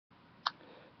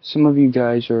Some of you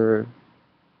guys are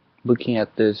looking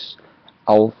at this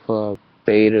alpha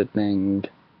beta thing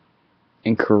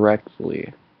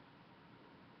incorrectly.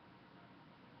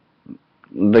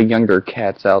 The younger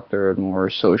cats out there, the more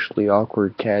socially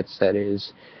awkward cats, that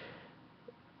is,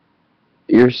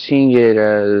 you're seeing it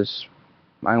as,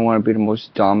 I want to be the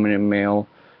most dominant male.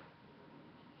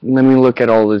 Let me look at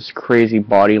all this crazy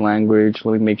body language.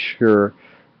 Let me make sure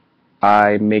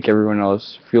I make everyone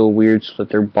else feel weird so that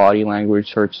their body language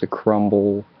starts to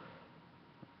crumble.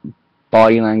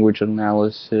 Body language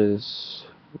analysis.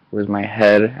 Where's my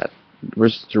head?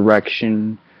 Where's the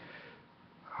direction?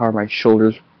 How are my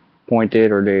shoulders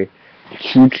pointed? Are they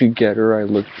too together? I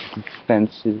look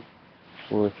defensive.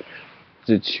 Or is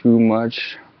it too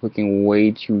much? Looking way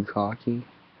too cocky?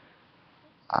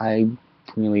 I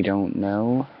really don't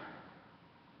know.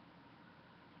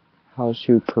 How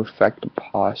to perfect a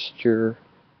posture.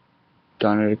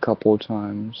 Done it a couple of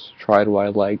times. Tried what I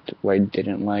liked, what I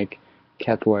didn't like.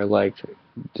 Kept what I liked.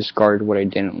 Discarded what I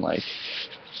didn't like.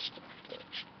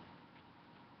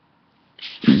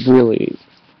 Really,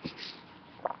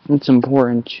 it's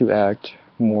important to act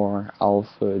more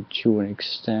alpha to an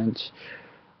extent,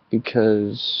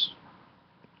 because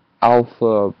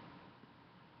alpha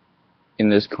in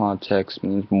this context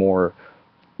means more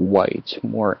white,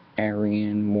 more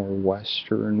Aryan, more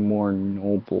Western, more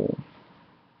noble.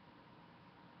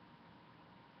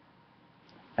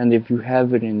 And if you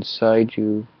have it inside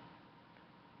you,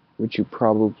 which you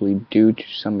probably do to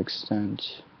some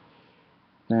extent,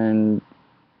 then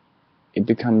it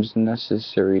becomes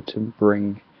necessary to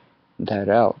bring that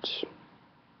out.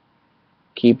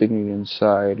 Keeping it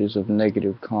inside is of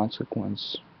negative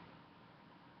consequence.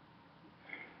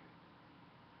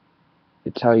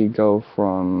 It's how you go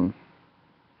from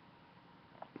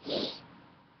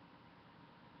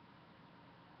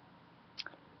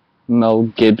Mel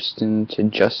Gibson to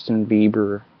Justin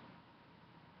Bieber.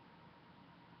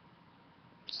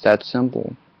 It's that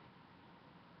simple.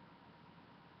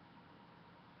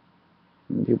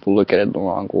 People look at it the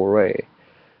wrong way.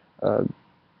 How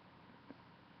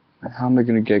am I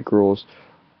going to get girls?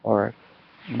 Alright,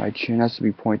 my chin has to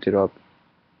be pointed up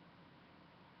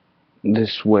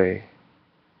this way.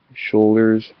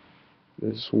 Shoulders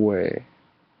this way.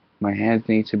 My hands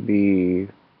need to be,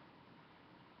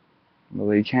 well,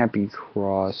 they can't be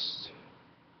crossed.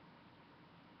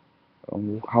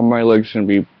 How are my legs going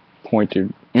to be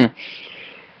pointed? Come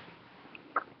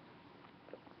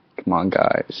on,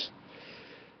 guys.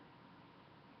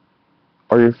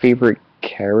 Are your favorite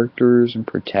characters and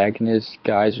protagonists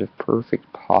guys with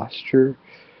perfect posture?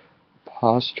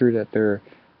 Posture that their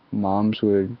moms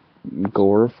would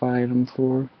glorify them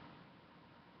for?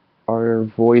 Are their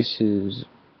voices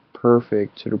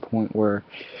perfect to the point where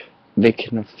they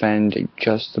can offend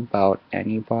just about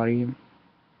anybody?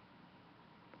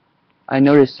 I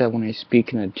notice that when I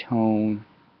speak in a tone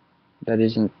that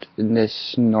isn't in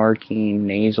this snarky,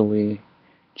 nasally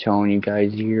tone you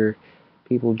guys hear,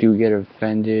 people do get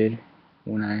offended.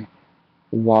 When I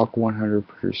walk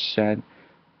 100%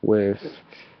 with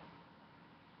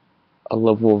a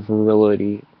level of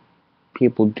virility,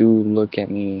 people do look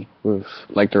at me with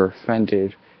like they're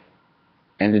offended,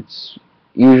 and it's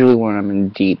usually when I'm in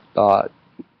deep thought,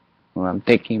 when I'm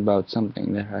thinking about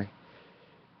something that I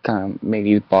kind of make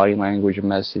these body language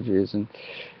messages, and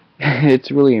it's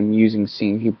really amusing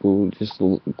seeing people just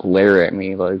glare at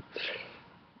me like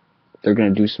they're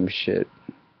gonna do some shit.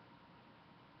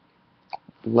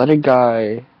 Let a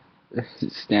guy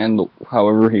stand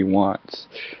however he wants.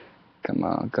 Come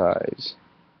on, guys.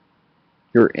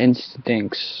 Your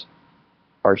instincts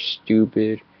are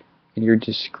stupid, and your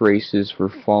disgraces for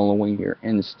following your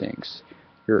instincts.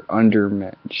 You're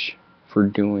undermensch for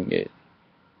doing it.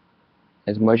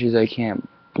 As much as I can't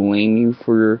blame you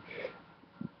for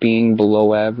being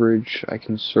below average, I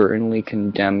can certainly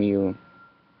condemn you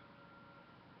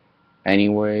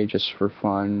anyway, just for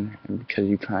fun, and because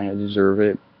you kind of deserve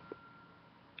it.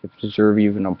 If deserve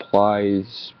even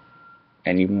applies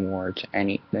anymore to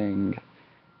anything,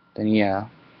 then yeah.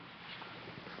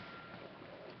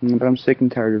 But I'm sick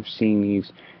and tired of seeing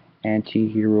these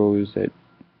anti-heroes that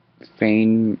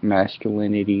feign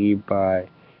masculinity by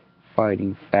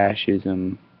fighting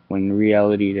fascism, when in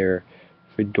reality they're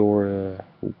fedora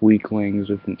weaklings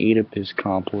with an Oedipus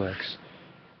complex,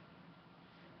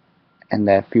 and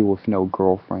that feel with no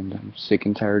girlfriend. I'm sick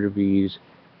and tired of these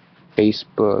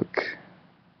Facebook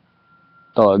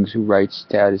thugs who write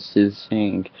statuses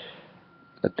saying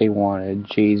that they want a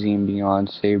Jay-Z and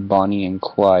Beyonce, Bonnie and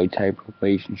Clyde type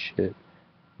relationship.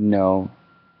 No.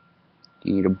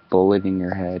 You need a bullet in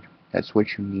your head. That's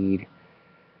what you need.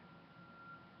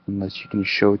 unless you can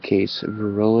showcase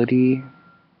virility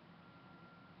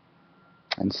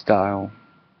and style.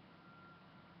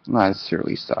 Not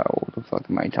necessarily style, what the fuck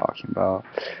am I talking about?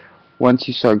 Once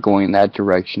you start going in that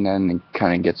direction, then it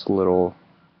kind of gets a little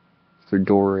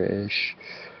fedora-ish.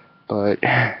 But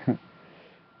the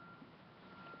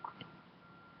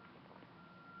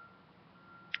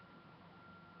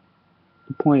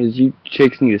point is, you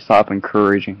chicks need to stop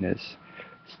encouraging this.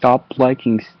 Stop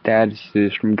liking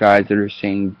statuses from guys that are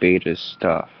saying beta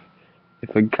stuff.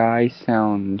 If a guy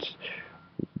sounds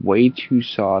way too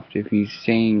soft, if he's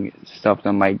saying stuff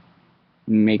that might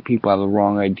make people have the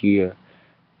wrong idea,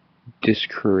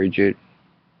 discourage it,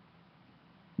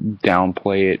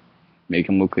 downplay it, make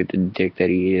him look like the dick that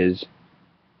he is.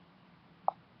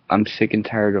 I'm sick and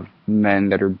tired of men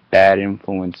that are bad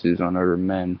influences on other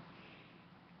men.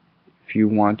 If you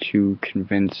want to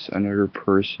convince another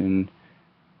person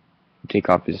to take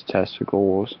off his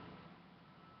testicles,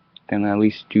 then at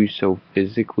least do so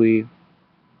physically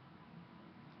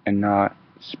and not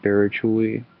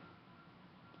spiritually,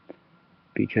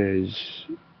 because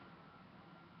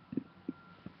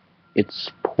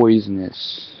it's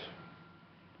poisonous.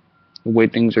 The way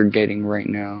things are getting right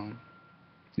now,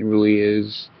 it really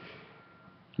is.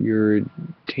 You're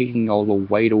taking all the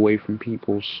white away from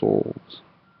people's souls,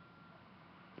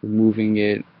 removing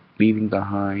it, leaving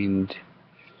behind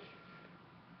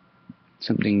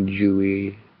something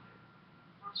Jewy,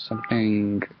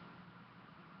 something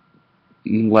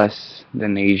less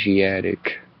than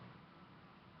Asiatic.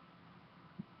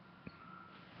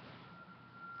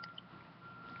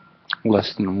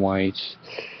 Less than white,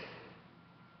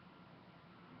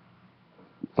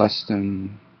 less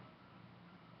than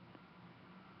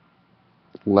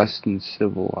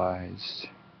civilized,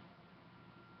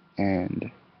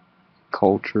 and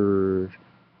culture,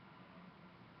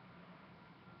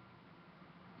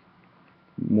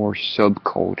 more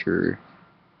subculture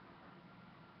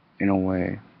in a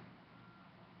way.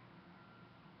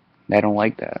 I don't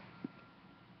like that.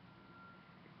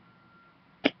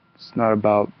 It's not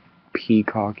about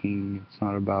peacocking, it's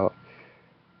not about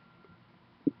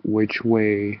which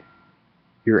way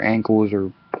your ankles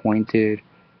are pointed.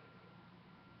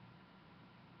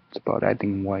 It's about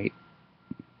acting white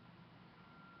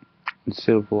and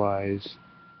civilized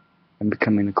and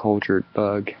becoming a cultured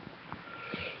thug.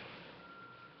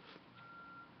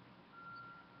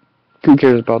 Who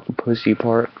cares about the pussy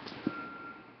part?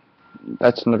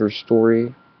 That's another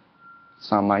story.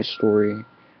 It's not my story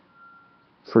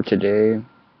for today.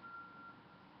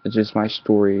 It's just my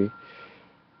story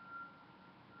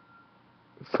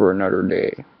for another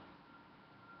day.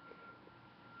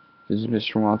 This is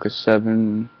Mr. Wonka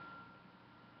 7.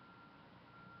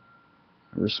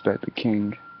 Respect the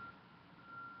king.